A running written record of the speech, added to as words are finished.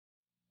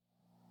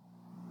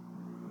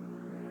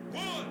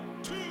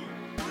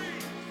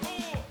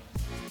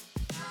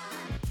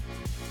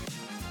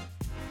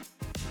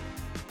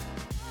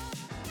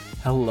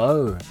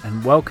Hello,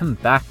 and welcome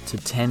back to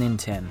 10 in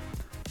 10,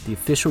 the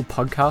official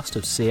podcast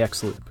of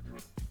CX Loop.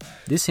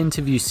 This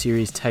interview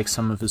series takes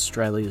some of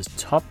Australia's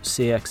top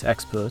CX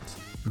experts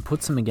and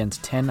puts them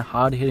against 10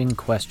 hard-hitting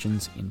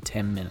questions in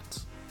 10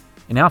 minutes.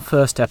 In our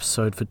first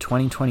episode for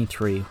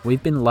 2023,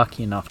 we've been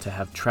lucky enough to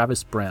have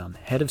Travis Brown,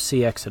 head of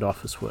CX at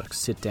Officeworks,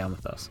 sit down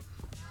with us.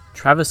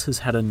 Travis has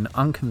had an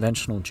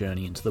unconventional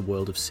journey into the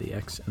world of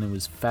CX, and it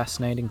was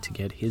fascinating to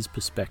get his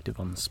perspective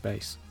on the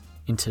space.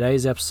 In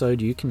today's episode,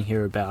 you can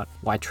hear about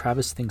why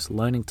Travis thinks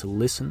learning to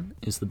listen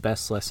is the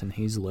best lesson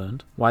he's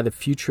learned, why the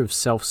future of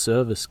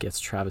self-service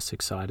gets Travis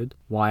excited,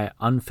 why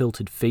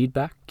unfiltered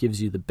feedback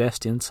gives you the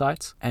best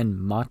insights, and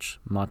much,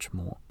 much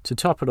more. To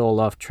top it all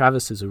off,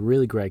 Travis is a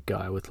really great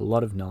guy with a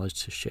lot of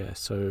knowledge to share,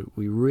 so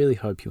we really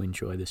hope you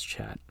enjoy this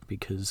chat,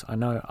 because I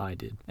know I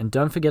did. And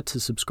don't forget to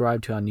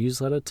subscribe to our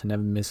newsletter to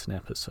never miss an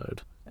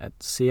episode at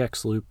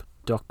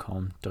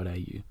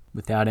cxloop.com.au.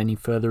 Without any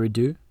further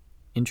ado,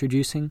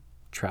 introducing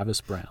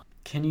Travis Brown.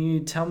 Can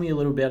you tell me a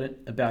little bit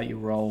about your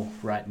role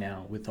right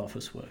now with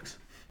Officeworks?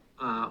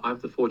 I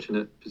have the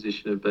fortunate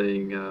position of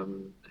being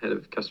head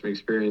of customer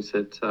experience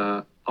at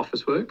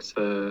Officeworks.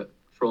 For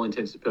all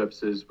intents and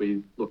purposes,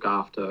 we look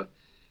after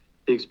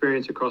the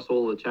experience across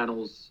all the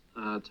channels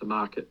to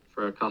market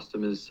for our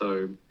customers.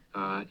 So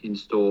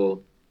in-store,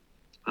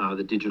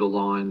 the digital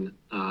line,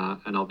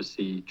 and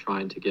obviously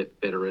trying to get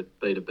better at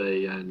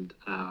B2B and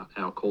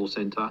our call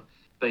centre.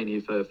 Been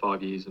here for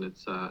 5 years and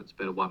it's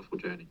been a wonderful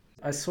journey.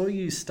 I saw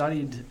you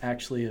studied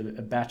actually a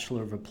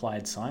Bachelor of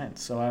Applied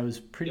Science, so I was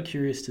pretty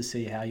curious to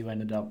see how you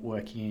ended up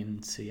working in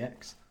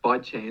CX. By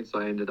chance,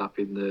 I ended up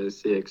in the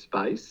CX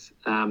space.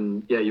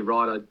 Yeah, you're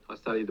right. I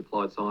studied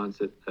applied science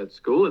at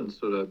school and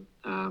sort of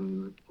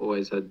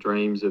always had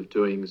dreams of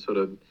doing sort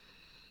of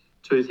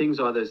two things,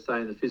 either stay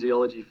in the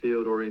physiology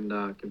field or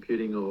in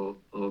computing or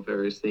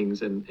various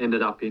things, and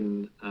ended up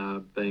in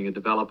being a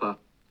developer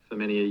for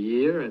many a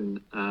year.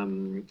 And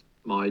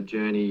my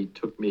journey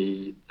took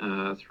me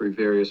through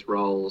various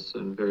roles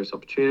and various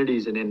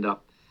opportunities, and ended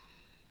up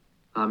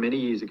many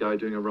years ago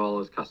doing a role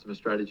as customer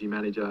strategy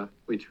manager,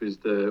 which was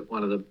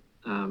one of the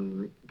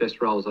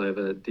best roles I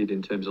ever did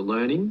in terms of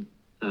learning.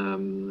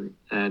 And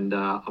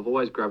I've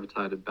always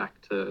gravitated back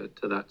to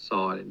that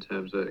side in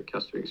terms of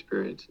customer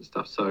experience and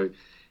stuff. So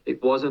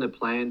it wasn't a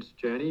planned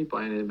journey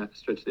by any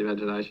stretch of the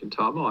imagination,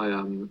 Tom. I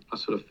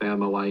sort of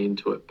found my way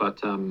into it,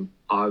 but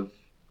I've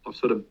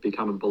sort of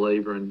become a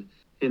believer in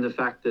the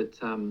fact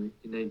that you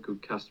need good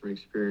customer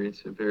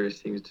experience and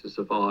various things to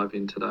survive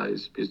in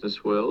today's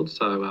business world.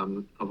 So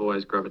I've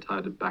always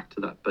gravitated back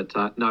to that. But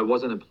no, it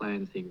wasn't a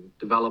planned thing.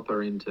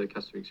 Developer into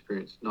customer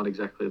experience, not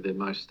exactly the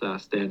most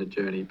standard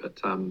journey, but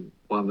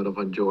one that I've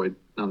enjoyed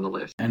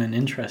nonetheless. And an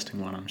interesting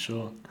one, I'm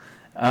sure.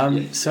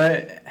 Yes.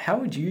 So how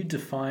would you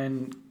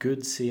define good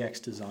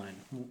CX design?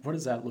 What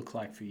does that look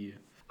like for you?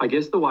 I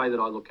guess the way that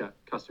I look at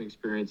customer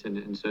experience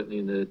and certainly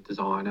in the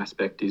design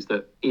aspect is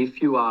that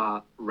if you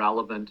are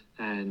relevant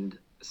and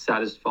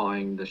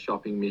satisfying the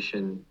shopping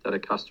mission that a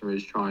customer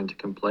is trying to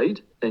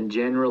complete, then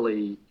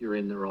generally you're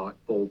in the right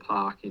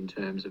ballpark in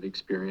terms of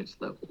experience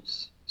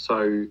levels.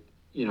 So,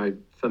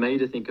 for me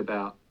to think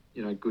about,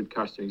 good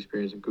customer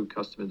experience and good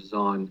customer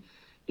design,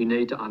 you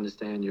need to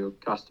understand your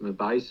customer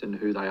base and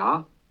who they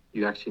are.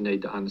 You actually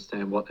need to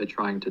understand what they're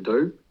trying to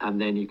do, and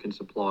then you can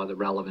supply the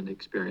relevant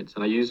experience.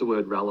 And I use the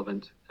word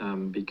relevant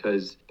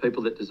because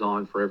people that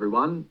design for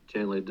everyone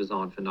generally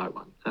design for no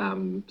one.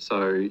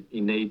 So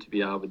you need to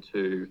be able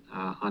to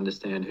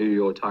understand who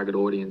your target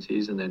audience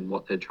is and then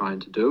what they're trying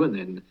to do, and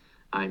then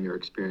aim your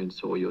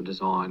experience or your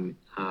design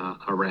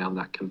around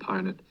that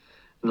component.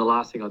 And the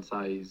last thing I'd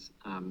say is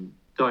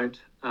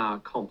don't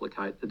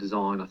complicate the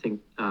design. I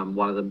think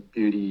one of the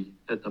beauty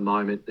at the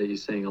moment that you're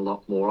seeing a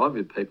lot more of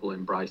is people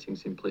embracing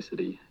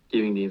simplicity,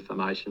 giving the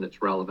information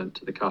that's relevant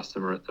to the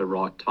customer at the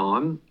right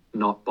time,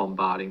 not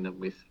bombarding them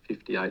with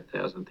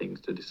 58,000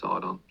 things to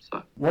decide on.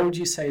 So, what would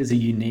you say is a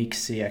unique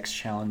CX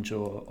challenge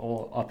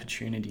or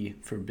opportunity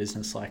for a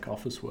business like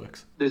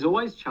Officeworks? There's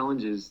always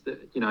challenges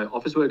that,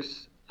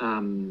 Officeworks,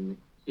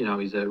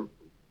 is a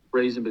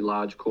reasonably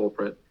large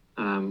corporate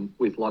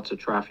with lots of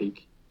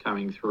traffic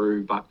coming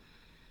through, but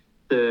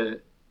the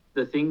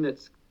thing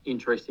that's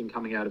interesting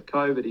coming out of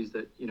COVID is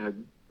that,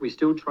 we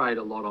still trade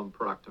a lot on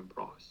product and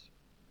price.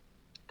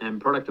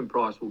 And product and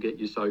price will get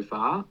you so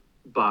far,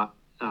 but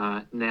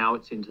now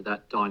it's into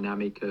that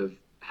dynamic of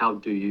how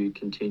do you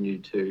continue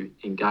to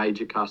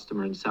engage a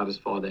customer and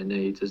satisfy their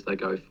needs as they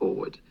go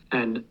forward.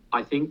 And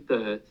I think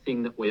the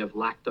thing that we have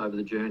lacked over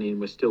the journey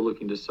and we're still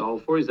looking to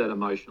solve for is that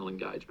emotional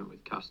engagement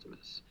with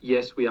customers.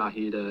 Yes, we are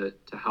here to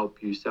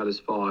help you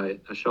satisfy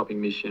a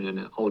shopping mission,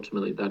 and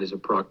ultimately that is a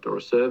product or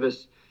a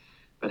service.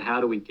 But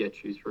how do we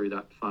get you through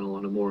that funnel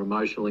on a more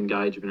emotional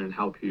engagement and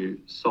help you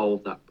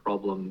solve that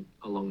problem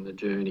along the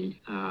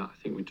journey? I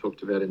think we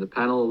talked about in the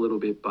panel a little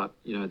bit, but,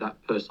 that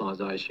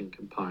personalisation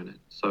component.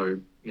 So,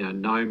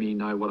 know me,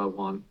 know what I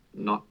want,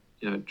 not,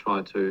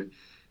 try to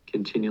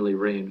continually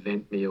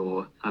reinvent me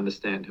or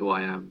understand who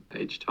I am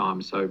each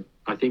time. So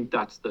I think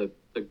that's the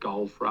the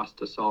goal for us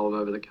to solve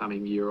over the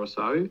coming year or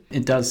so.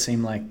 It does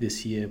seem like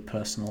this year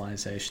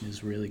personalization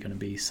is really going to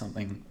be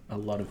something a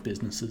lot of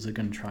businesses are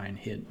going to try and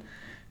hit.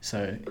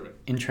 So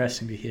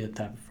interesting to hear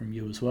that from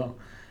you as well.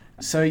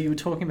 So you were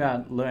talking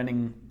about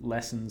learning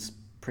lessons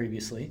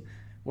previously.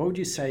 What would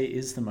you say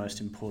is the most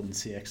important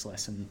CX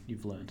lesson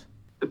you've learned?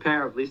 The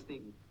power of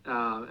listening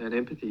and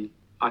empathy.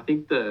 I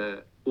think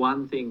the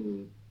one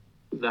thing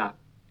that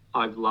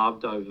I've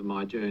loved over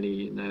my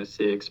journey in the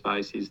CX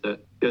space is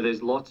that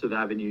there's lots of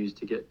avenues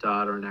to get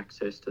data and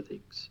access to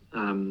things.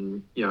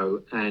 And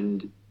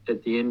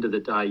at the end of the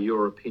day,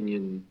 your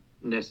opinion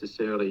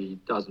necessarily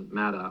doesn't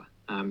matter.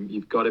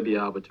 You've got to be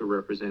able to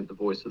represent the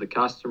voice of the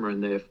customer,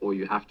 and therefore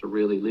you have to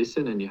really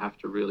listen and you have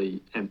to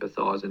really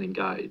empathise and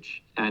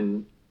engage.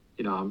 And,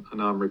 I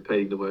know I'm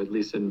repeating the word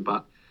listen,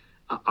 but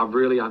I've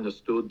really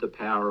understood the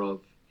power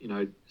of,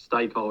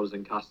 stakeholders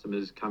and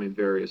customers come in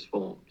various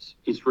forms.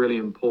 It's really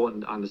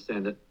important to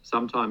understand that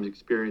sometimes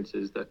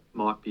experiences that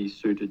might be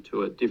suited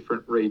to a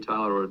different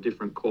retailer or a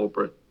different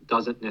corporate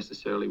doesn't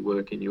necessarily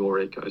work in your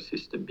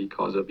ecosystem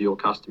because of your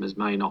customers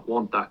may not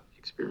want that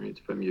experience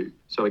from you.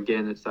 So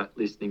again, it's that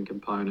listening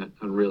component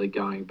and really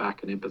going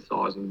back and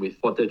empathising with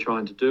what they're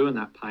trying to do and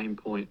that pain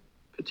point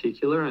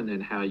particular, and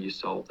then how you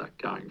solve that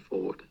going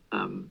forward.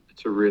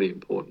 It's a really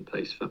important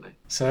piece for me.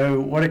 So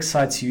what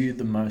excites you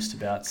the most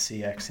about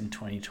CX in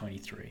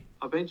 2023?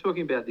 I've been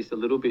talking about this a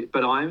little bit,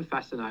 but I am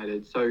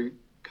fascinated. So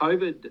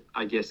COVID,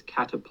 I guess,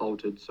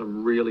 catapulted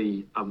some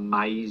really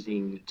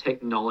amazing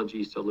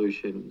technology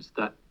solutions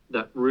that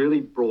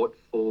really brought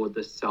forward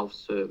the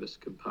self-service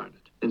component.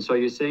 And so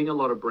you're seeing a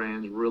lot of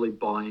brands really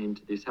buy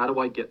into this. How do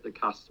I get the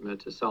customer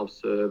to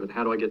self-serve, and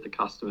how do I get the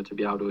customer to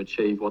be able to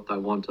achieve what they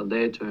want on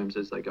their terms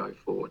as they go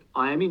forward?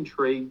 I am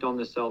intrigued on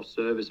the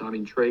self-service. I'm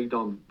intrigued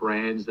on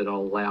brands that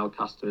will allow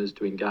customers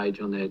to engage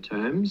on their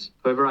terms.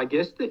 However, I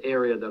guess the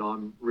area that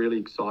I'm really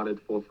excited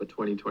for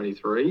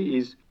 2023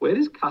 is, where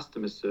does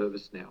customer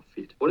service now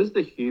fit? What is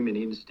the human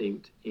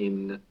instinct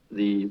in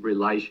the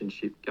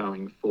relationship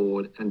going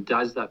forward, and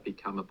does that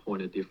become a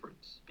point of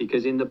difference?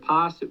 Because in the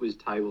past it was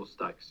table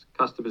stakes.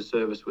 Customer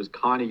service was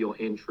kind of your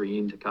entry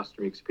into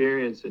customer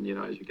experience and,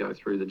 as you go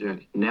through the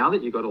journey. Now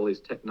that you've got all this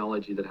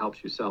technology that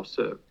helps you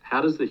self-serve,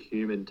 how does the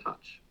human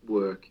touch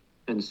work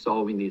and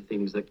solving the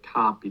things that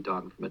can't be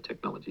done from a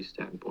technology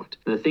standpoint?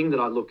 And the thing that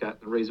I look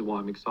at, the reason why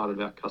I'm excited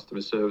about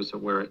customer service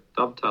and where it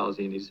dovetails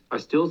in, is I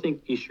still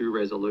think issue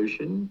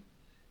resolution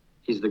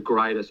is the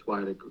greatest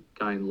way to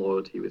gain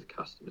loyalty with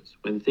customers.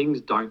 When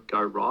things don't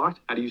go right,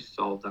 how do you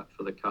solve that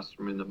for the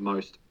customer in the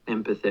most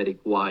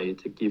empathetic way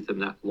to give them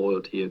that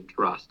loyalty and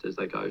trust as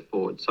they go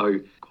forward? So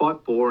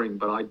quite boring,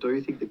 but I do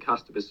think the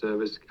customer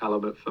service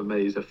element for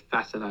me is a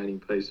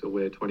fascinating piece of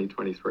where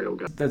 2023 will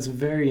go. That's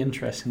very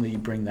interesting that you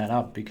bring that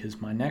up,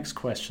 because my next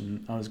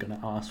question I was going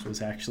to ask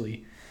was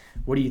actually,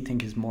 what do you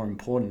think is more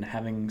important,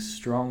 having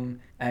strong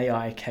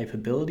AI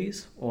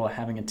capabilities or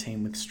having a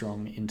team with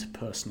strong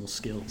interpersonal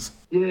skills?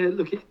 Yeah,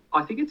 look,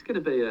 I think it's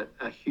going to be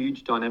a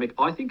huge dynamic.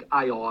 I think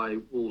AI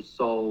will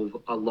solve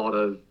a lot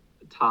of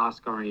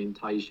task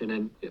orientation,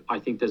 and I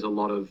think there's a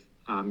lot of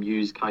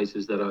use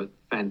cases that are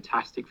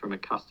fantastic from a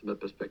customer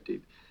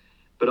perspective.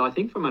 But I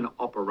think from an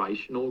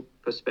operational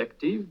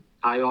perspective,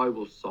 AI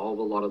will solve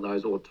a lot of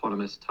those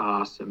autonomous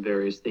tasks and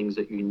various things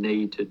that you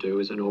need to do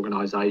as an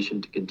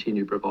organisation to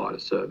continue to provide a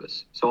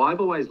service. So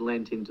I've always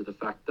lent into the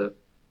fact that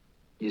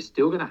you're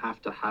still going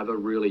to have a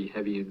really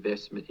heavy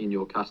investment in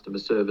your customer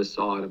service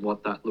side and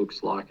what that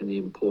looks like and the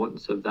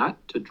importance of that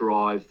to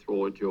drive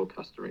towards your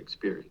customer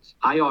experience.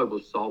 AI will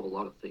solve a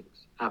lot of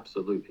things,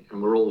 absolutely.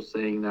 And we're all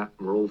seeing that,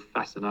 and we're all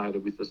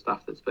fascinated with the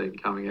stuff that's been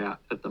coming out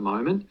at the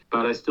moment.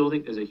 But I still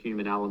think there's a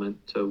human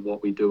element to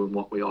what we do and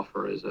what we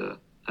offer as a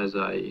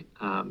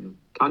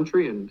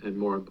country, and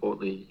more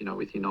importantly,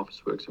 within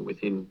Officeworks and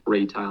within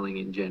retailing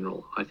in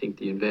general. I think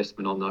the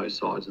investment on those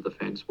sides of the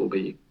fence will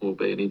be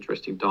an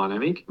interesting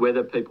dynamic.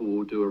 Whether people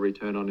will do a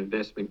return on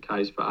investment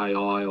case for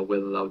AI or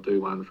whether they'll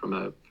do one from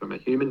a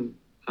human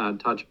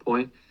touch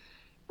point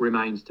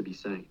remains to be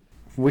seen.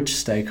 Which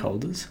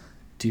stakeholders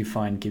do you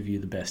find give you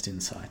the best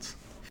insights?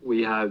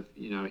 We have,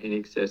 in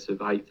excess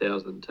of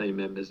 8,000 team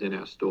members in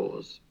our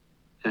stores,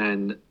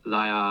 and they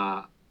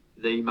are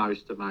the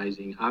most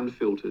amazing,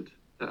 unfiltered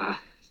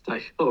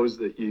stakeholders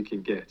that you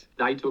can get.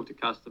 They talk to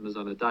customers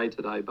on a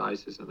day-to-day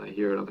basis and they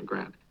hear it on the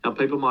ground. Now,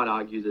 people might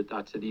argue that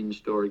that's an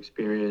in-store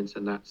experience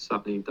and that's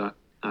something that,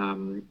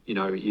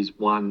 is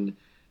one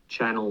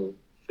channel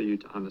for you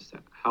to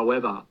understand.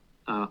 However,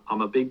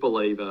 I'm a big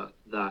believer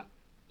that,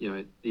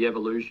 the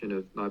evolution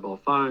of mobile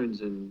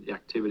phones and the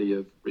activity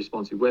of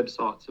responsive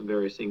websites and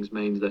various things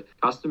means that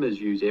customers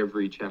use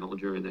every channel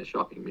during their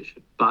shopping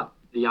mission. But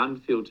the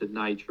unfiltered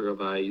nature of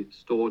a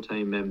store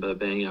team member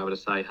being able to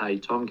say, hey,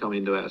 Tom come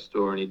into our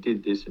store and he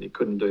did this and he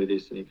couldn't do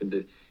this and he couldn't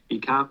do. You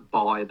can't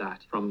buy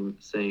that from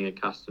seeing a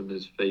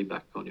customer's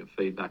feedback on your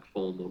feedback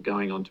form or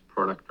going on to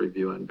product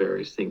review and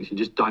various things. You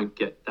just don't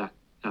get that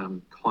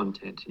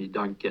content and you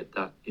don't get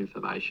that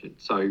information.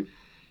 So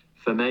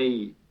for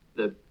me,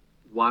 the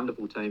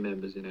wonderful team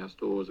members in our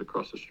stores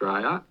across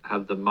Australia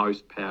have the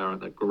most power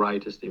and the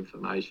greatest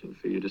information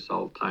for you to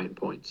solve pain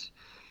points.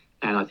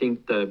 And I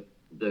think the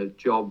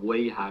job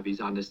we have is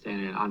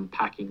understanding and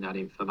unpacking that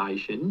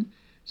information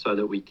so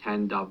that we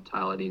can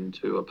dovetail it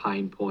into a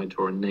pain point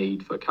or a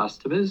need for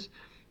customers,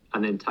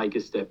 and then take a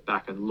step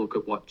back and look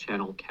at what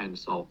channel can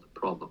solve the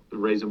problem. The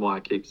reason why I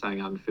keep saying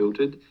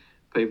unfiltered,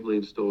 people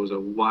in stores are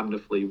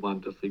wonderfully,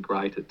 wonderfully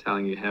great at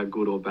telling you how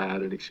good or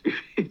bad an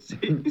experience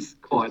is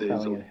quite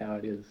easily. Telling it how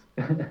it is.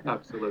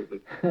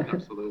 Absolutely.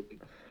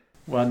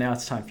 Well, now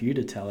it's time for you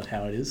to tell it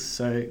how it is.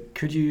 So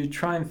could you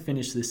try and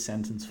finish this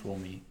sentence for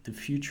me? The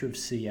future of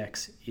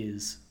CX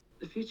is...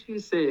 The future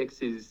of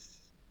CX is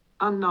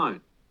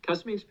unknown.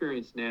 Customer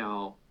experience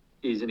now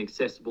is an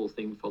accessible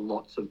thing for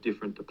lots of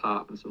different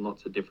departments and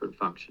lots of different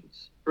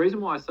functions. The reason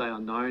why I say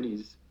unknown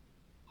is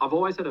I've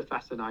always had a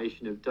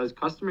fascination of, does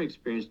customer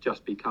experience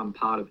just become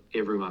part of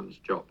everyone's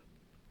job?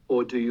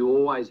 Or do you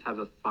always have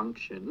a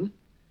function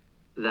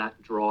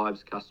that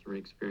drives customer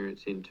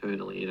experience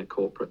internally in a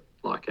corporate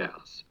like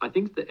ours? I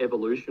think the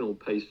evolutional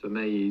piece for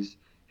me is,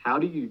 how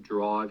do you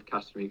drive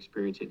customer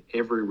experience in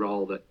every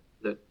role that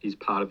is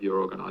part of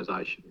your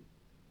organisation?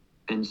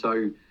 And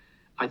so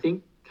I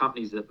think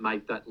companies that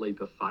make that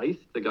leap of faith,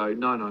 they go,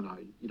 no,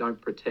 you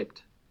don't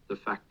protect the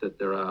fact that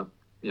there are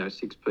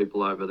 6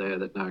 people over there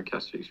that know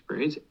customer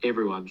experience.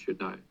 Everyone should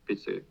know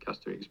bits of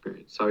customer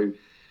experience. So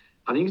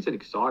I think it's an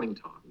exciting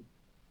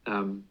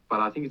time, but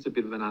I think it's a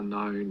bit of an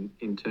unknown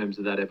in terms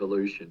of that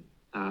evolution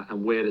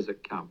and where does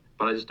it come.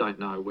 But I just don't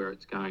know where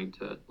it's going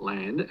to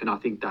land. And I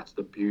think that's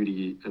the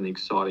beauty and the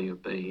exciting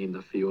of being in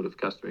the field of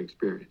customer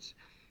experience.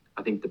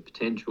 I think the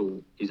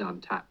potential is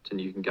untapped and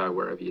you can go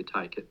wherever you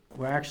take it.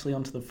 We're actually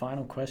on to the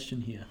final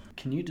question here.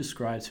 Can you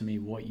describe to me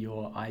what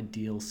your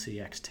ideal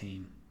CX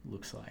team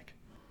looks like?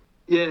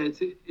 Yeah,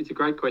 it's a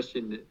great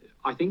question.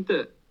 I think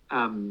that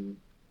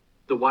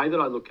the way that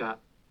I look at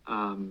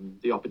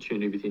the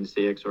opportunity within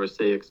CX or a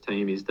CX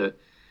team is that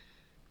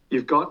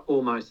you've got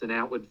almost an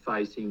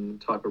outward-facing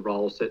type of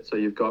role set. So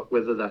you've got,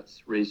 whether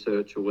that's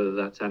research or whether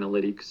that's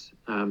analytics,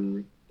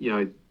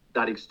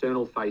 that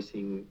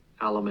external-facing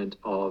element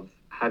of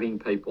having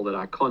people that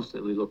are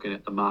constantly looking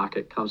at the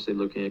market,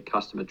 constantly looking at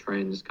customer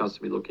trends,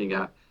 constantly looking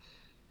at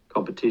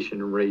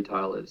competition and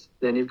retailers.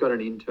 Then you've got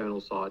an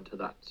internal side to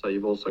that. So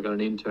you've also got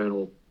an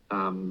internal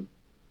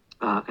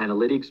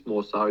analytics,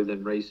 more so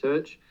than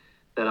research,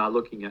 that are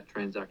looking at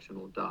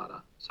transactional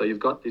data. So you've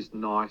got this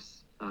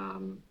nice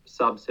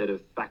subset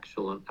of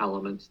factual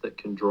elements that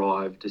can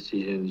drive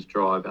decisions,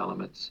 drive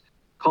elements.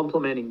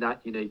 Complementing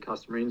that, you need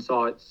customer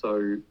insights.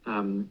 So,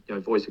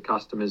 voice of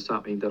customer is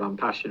something that I'm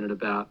passionate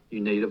about. You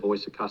need a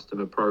voice of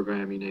customer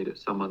program. You need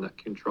someone that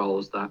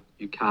controls that.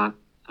 You can't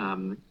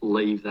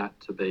leave that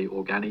to be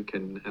organic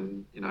and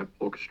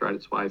orchestrate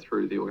its way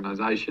through the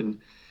organisation.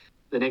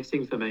 The next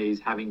thing for me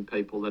is having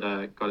people that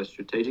are got a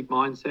strategic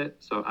mindset,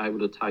 so able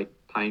to take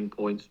pain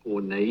points or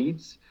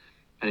needs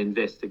and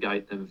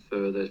investigate them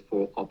further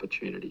for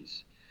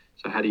opportunities.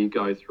 So how do you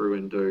go through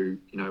and do,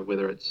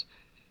 whether it's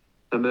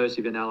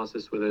immersive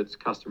analysis, whether it's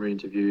customer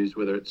interviews,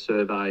 whether it's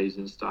surveys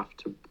and stuff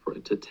to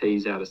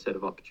tease out a set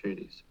of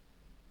opportunities.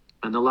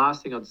 And the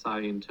last thing I'd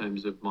say in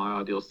terms of my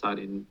ideal state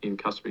in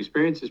customer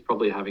experience is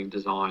probably having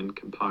design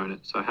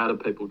components. So how do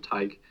people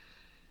take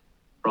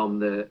from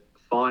the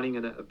finding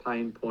a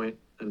pain point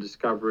and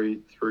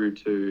discovery through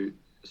to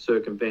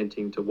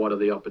circumventing to what are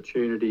the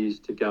opportunities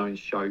to go and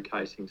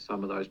showcasing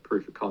some of those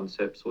proof of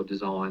concepts or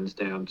designs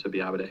down to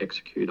be able to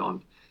execute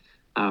on.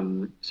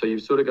 So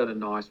you've sort of got a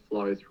nice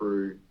flow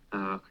through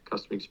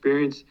customer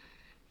experience,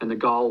 and the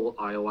goal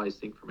I always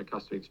think from a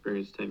customer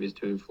experience team is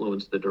to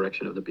influence the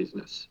direction of the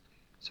business.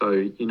 So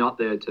you're not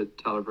there to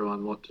tell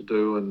everyone what to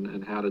do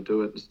and how to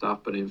do it and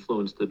stuff, but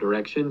influence the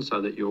direction so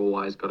that you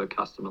always got a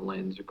customer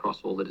lens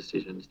across all the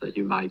decisions that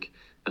you make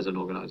as an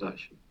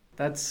organisation.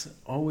 That's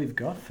all we've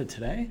got for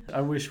today.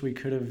 I wish we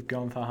could have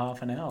gone for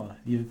half an hour.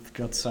 You've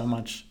got so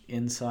much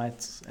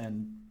insights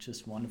and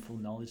just wonderful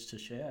knowledge to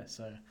share.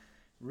 So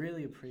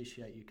really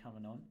appreciate you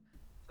coming on.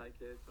 Take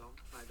care, Tom.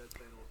 Mate, that's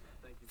been awesome.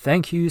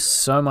 Thank you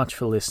so much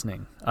for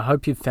listening. I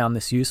hope you've found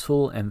this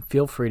useful, and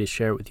feel free to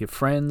share it with your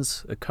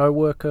friends, a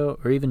co-worker,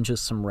 or even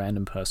just some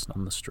random person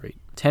on the street.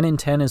 10 in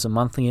 10 is a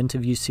monthly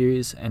interview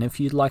series, and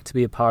if you'd like to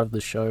be a part of the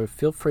show,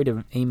 feel free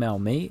to email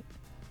me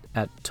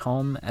at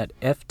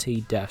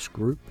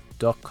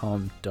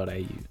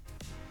tom@ft-group.com.au.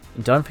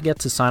 And don't forget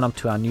to sign up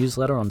to our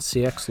newsletter on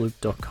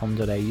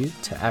cxloop.com.au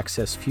to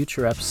access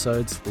future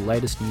episodes, the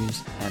latest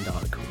news and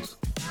articles.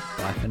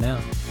 Bye for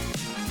now.